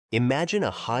Imagine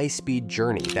a high-speed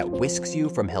journey that whisks you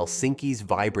from Helsinki's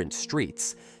vibrant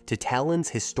streets to Tallinn's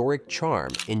historic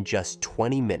charm in just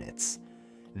 20 minutes.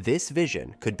 This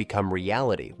vision could become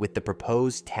reality with the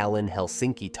proposed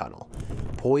Tallinn-Helsinki Tunnel,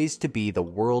 poised to be the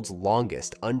world's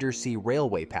longest undersea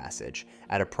railway passage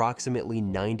at approximately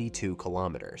 92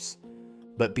 kilometers.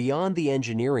 But beyond the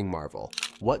engineering marvel,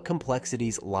 what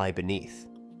complexities lie beneath?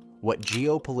 What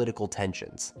geopolitical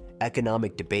tensions,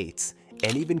 economic debates,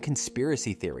 and even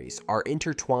conspiracy theories are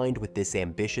intertwined with this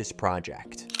ambitious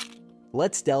project?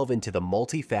 Let's delve into the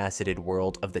multifaceted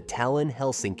world of the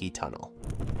Tallinn-Helsinki Tunnel.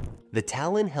 The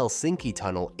Tallinn-Helsinki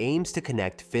Tunnel aims to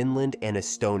connect Finland and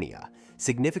Estonia,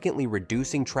 significantly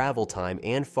reducing travel time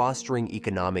and fostering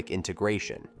economic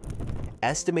integration.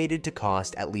 Estimated to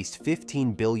cost at least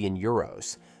 15 billion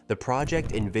euros, the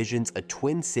project envisions a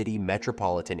twin-city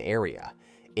metropolitan area,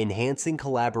 enhancing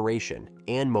collaboration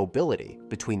and mobility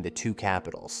between the two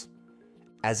capitals.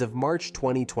 As of March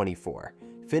 2024,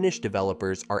 Finnish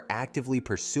developers are actively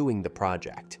pursuing the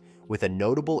project, with a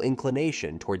notable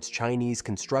inclination towards Chinese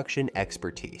construction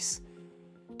expertise.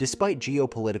 Despite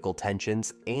geopolitical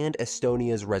tensions and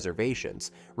Estonia's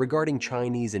reservations regarding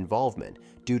Chinese involvement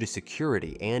due to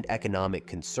security and economic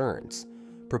concerns,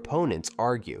 proponents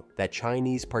argue that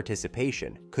Chinese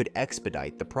participation could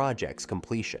expedite the project's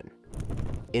completion.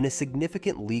 In a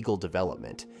significant legal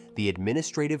development, the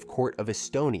Administrative Court of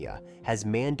Estonia has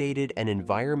mandated an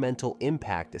environmental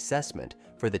impact assessment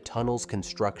for the tunnel's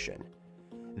construction.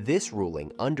 This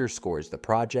ruling underscores the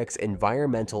project's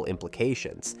environmental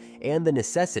implications and the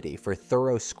necessity for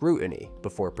thorough scrutiny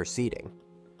before proceeding.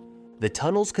 The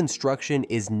tunnel's construction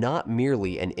is not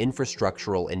merely an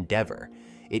infrastructural endeavor,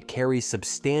 it carries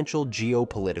substantial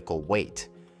geopolitical weight.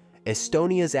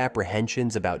 Estonia's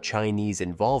apprehensions about Chinese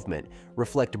involvement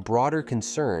reflect broader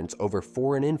concerns over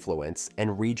foreign influence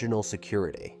and regional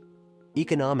security.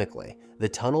 Economically, the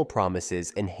tunnel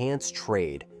promises enhanced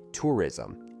trade,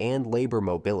 tourism, and labor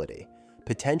mobility,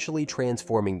 potentially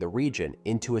transforming the region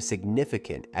into a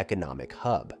significant economic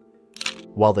hub.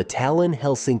 While the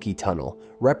Tallinn-Helsinki Tunnel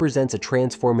represents a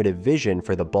transformative vision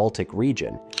for the Baltic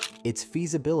region, its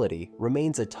feasibility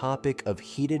remains a topic of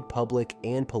heated public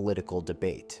and political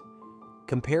debate.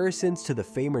 Comparisons to the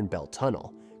Fehmarnbelt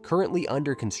Tunnel, currently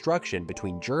under construction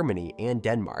between Germany and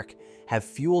Denmark, have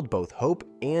fueled both hope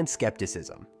and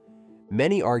skepticism.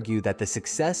 Many argue that the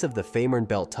success of the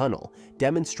Fehmarnbelt Tunnel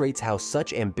demonstrates how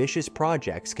such ambitious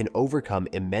projects can overcome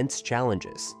immense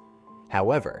challenges.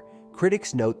 However,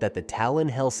 critics note that the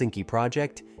Tallinn-Helsinki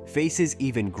project faces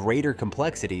even greater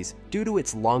complexities due to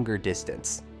its longer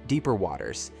distance, deeper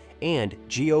waters, and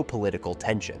geopolitical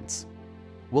tensions.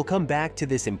 We'll come back to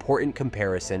this important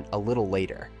comparison a little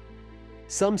later.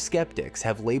 Some skeptics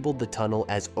have labeled the tunnel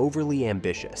as overly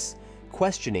ambitious,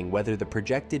 questioning whether the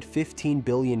projected 15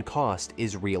 billion cost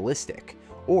is realistic,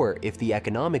 or if the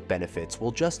economic benefits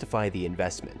will justify the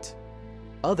investment.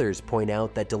 Others point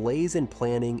out that delays in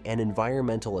planning and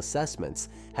environmental assessments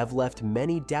have left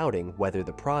many doubting whether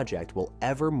the project will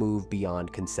ever move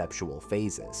beyond conceptual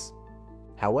phases.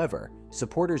 However,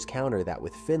 supporters counter that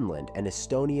with Finland and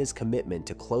Estonia's commitment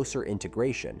to closer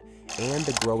integration and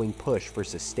the growing push for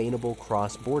sustainable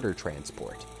cross-border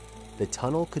transport, the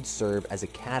tunnel could serve as a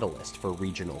catalyst for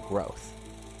regional growth.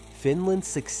 Finland's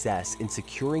success in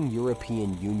securing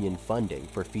European Union funding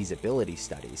for feasibility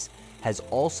studies has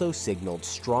also signaled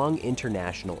strong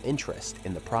international interest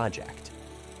in the project.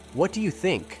 What do you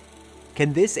think?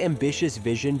 Can this ambitious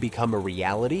vision become a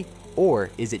reality,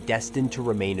 or is it destined to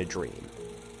remain a dream?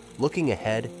 Looking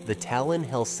ahead, the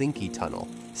Tallinn-Helsinki Tunnel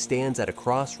stands at a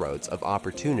crossroads of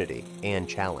opportunity and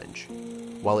challenge.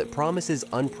 While it promises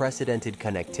unprecedented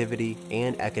connectivity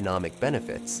and economic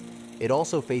benefits, it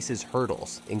also faces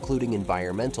hurdles, including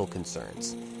environmental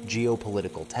concerns,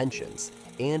 geopolitical tensions,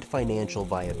 and financial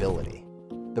viability.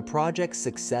 The project's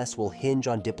success will hinge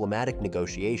on diplomatic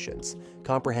negotiations,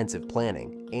 comprehensive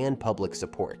planning, and public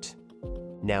support.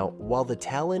 Now, while the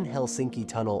Tallinn-Helsinki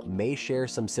Tunnel may share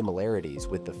some similarities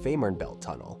with the Fehmarnbelt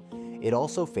Tunnel, it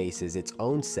also faces its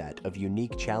own set of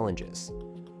unique challenges.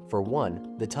 For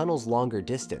one, the tunnel's longer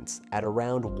distance, at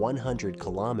around 100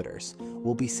 kilometers,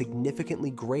 will be significantly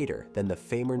greater than the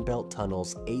Fehmarnbelt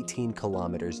Tunnel's 18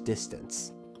 kilometers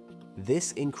distance.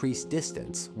 This increased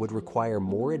distance would require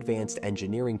more advanced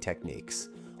engineering techniques,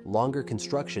 longer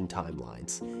construction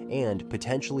timelines, and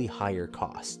potentially higher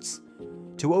costs.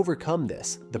 To overcome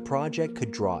this, the project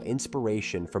could draw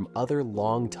inspiration from other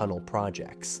long tunnel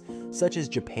projects, such as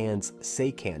Japan's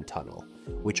Seikan Tunnel,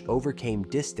 which overcame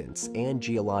distance and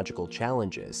geological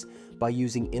challenges by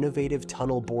using innovative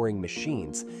tunnel boring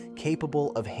machines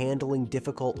capable of handling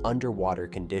difficult underwater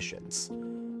conditions.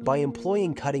 By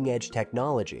employing cutting-edge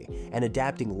technology and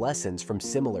adapting lessons from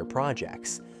similar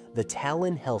projects, the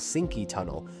Tallinn-Helsinki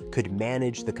Tunnel could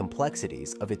manage the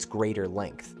complexities of its greater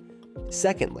length.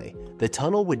 Secondly, the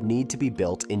tunnel would need to be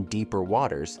built in deeper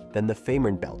waters than the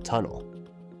Fehmarnbelt Tunnel.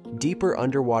 Deeper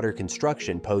underwater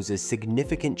construction poses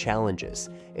significant challenges,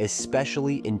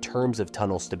 especially in terms of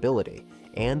tunnel stability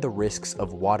and the risks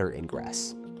of water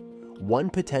ingress.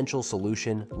 One potential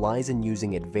solution lies in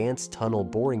using advanced tunnel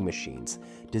boring machines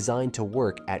designed to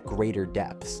work at greater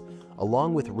depths,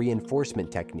 along with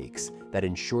reinforcement techniques that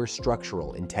ensure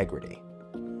structural integrity.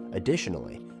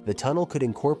 Additionally, the tunnel could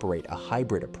incorporate a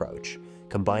hybrid approach,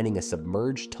 combining a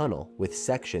submerged tunnel with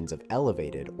sections of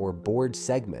elevated or bored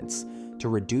segments to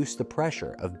reduce the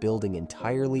pressure of building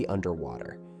entirely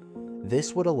underwater.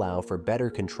 This would allow for better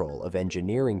control of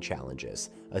engineering challenges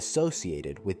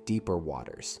associated with deeper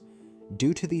waters.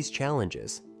 Due to these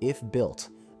challenges, if built,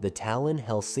 the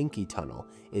Tallinn-Helsinki Tunnel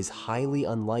is highly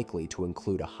unlikely to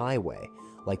include a highway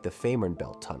like the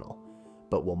Fehmarnbelt Tunnel,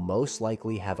 but will most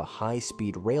likely have a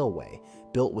high-speed railway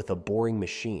built with a boring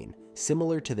machine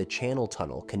similar to the Channel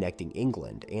Tunnel connecting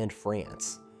England and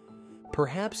France.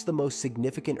 Perhaps the most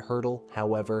significant hurdle,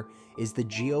 however, is the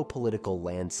geopolitical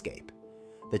landscape.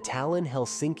 The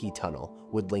Tallinn-Helsinki Tunnel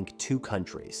would link two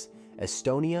countries,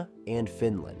 Estonia and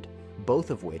Finland,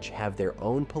 both of which have their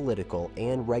own political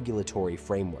and regulatory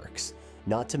frameworks,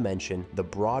 not to mention the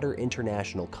broader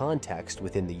international context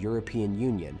within the European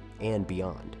Union and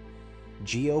beyond.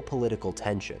 Geopolitical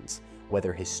tensions,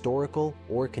 whether historical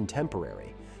or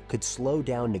contemporary, could slow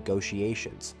down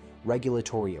negotiations,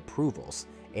 regulatory approvals,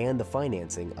 and the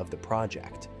financing of the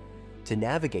project. To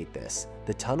navigate this,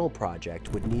 the tunnel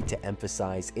project would need to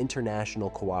emphasize international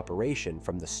cooperation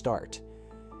from the start.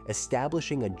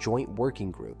 Establishing a joint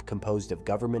working group composed of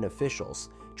government officials,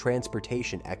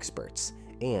 transportation experts,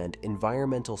 and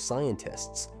environmental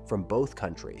scientists from both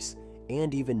countries,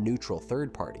 and even neutral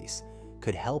third parties,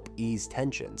 could help ease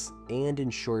tensions and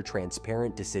ensure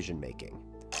transparent decision-making.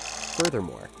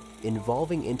 Furthermore,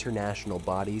 involving international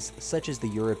bodies such as the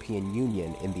European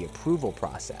Union in the approval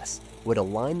process would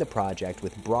align the project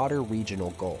with broader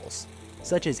regional goals,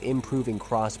 such as improving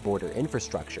cross-border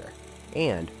infrastructure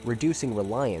and reducing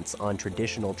reliance on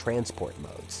traditional transport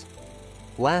modes.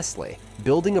 Lastly,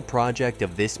 building a project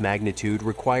of this magnitude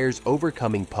requires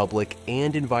overcoming public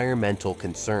and environmental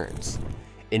concerns.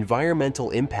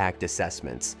 Environmental impact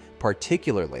assessments,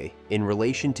 particularly in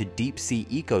relation to deep-sea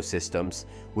ecosystems,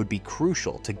 would be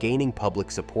crucial to gaining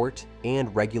public support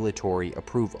and regulatory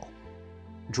approval.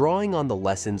 Drawing on the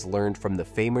lessons learned from the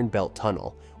Fehmarnbelt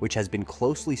Tunnel, which has been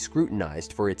closely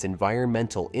scrutinized for its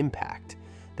environmental impact,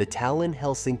 the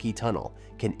Tallinn-Helsinki Tunnel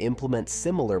can implement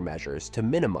similar measures to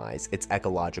minimize its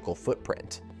ecological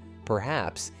footprint,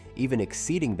 perhaps even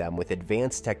exceeding them with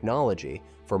advanced technology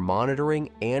for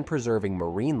monitoring and preserving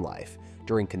marine life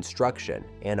during construction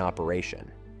and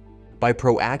operation. By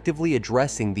proactively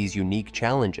addressing these unique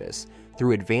challenges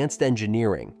through advanced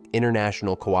engineering,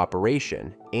 international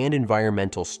cooperation, and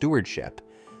environmental stewardship,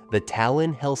 the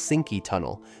Tallinn-Helsinki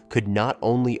Tunnel could not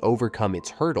only overcome its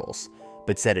hurdles,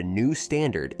 but set a new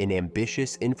standard in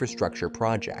ambitious infrastructure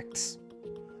projects.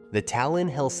 The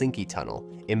Tallinn-Helsinki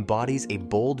Tunnel embodies a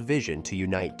bold vision to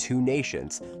unite two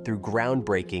nations through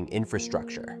groundbreaking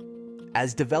infrastructure.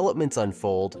 As developments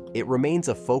unfold, it remains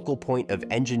a focal point of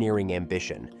engineering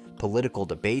ambition, political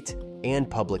debate, and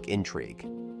public intrigue.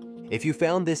 If you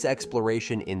found this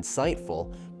exploration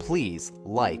insightful, please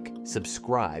like,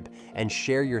 subscribe, and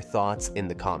share your thoughts in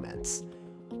the comments.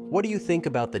 What do you think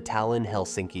about the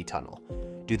Tallinn-Helsinki Tunnel?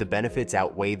 Do the benefits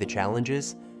outweigh the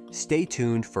challenges? Stay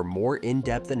tuned for more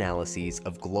in-depth analyses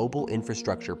of global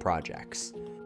infrastructure projects.